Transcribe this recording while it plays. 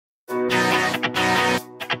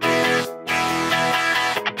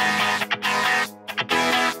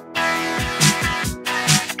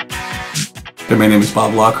Hey, my name is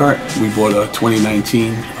Bob Lockhart. We bought a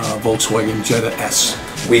 2019 Volkswagen Jetta S.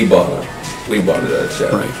 We bought it at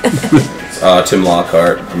Jetta. Right. Tim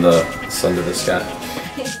Lockhart. I'm the son to this guy.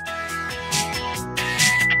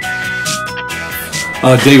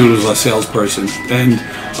 David was our salesperson, and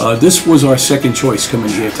this was our second choice coming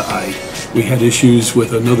here to Ide. We had issues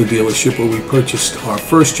with another dealership where we purchased our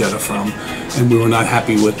first Jetta from, and we were not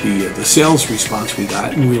happy with the sales response we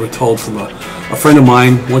got, and we were told from a friend of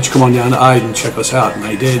mine, why don't you come on down to Ide and check us out, and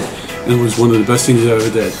I did, and it was one of the best things I ever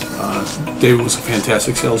did. David was a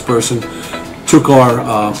fantastic salesperson, took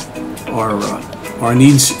our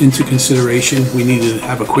needs into consideration. We needed to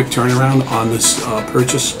have a quick turnaround on this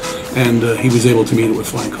purchase, and he was able to meet it with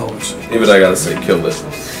flying colors. David, I gotta say, killed it.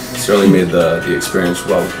 Certainly made the experience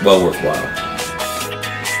well worthwhile.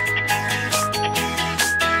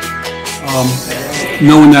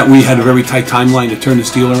 Knowing that we had a very tight timeline to turn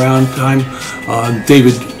this deal around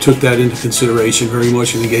David took that into consideration very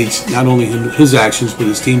much and engaged not only in his actions but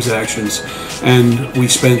his team's actions, and we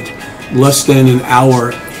spent less than an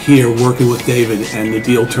hour here working with David, and the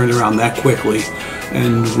deal turned around that quickly,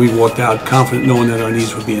 and we walked out confident knowing that our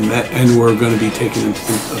needs were being met and were going to be taken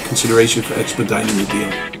into consideration for expediting the deal.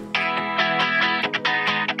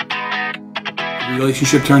 The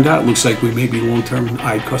relationship turned out. It looks like we may be long-term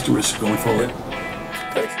Ide customers going forward.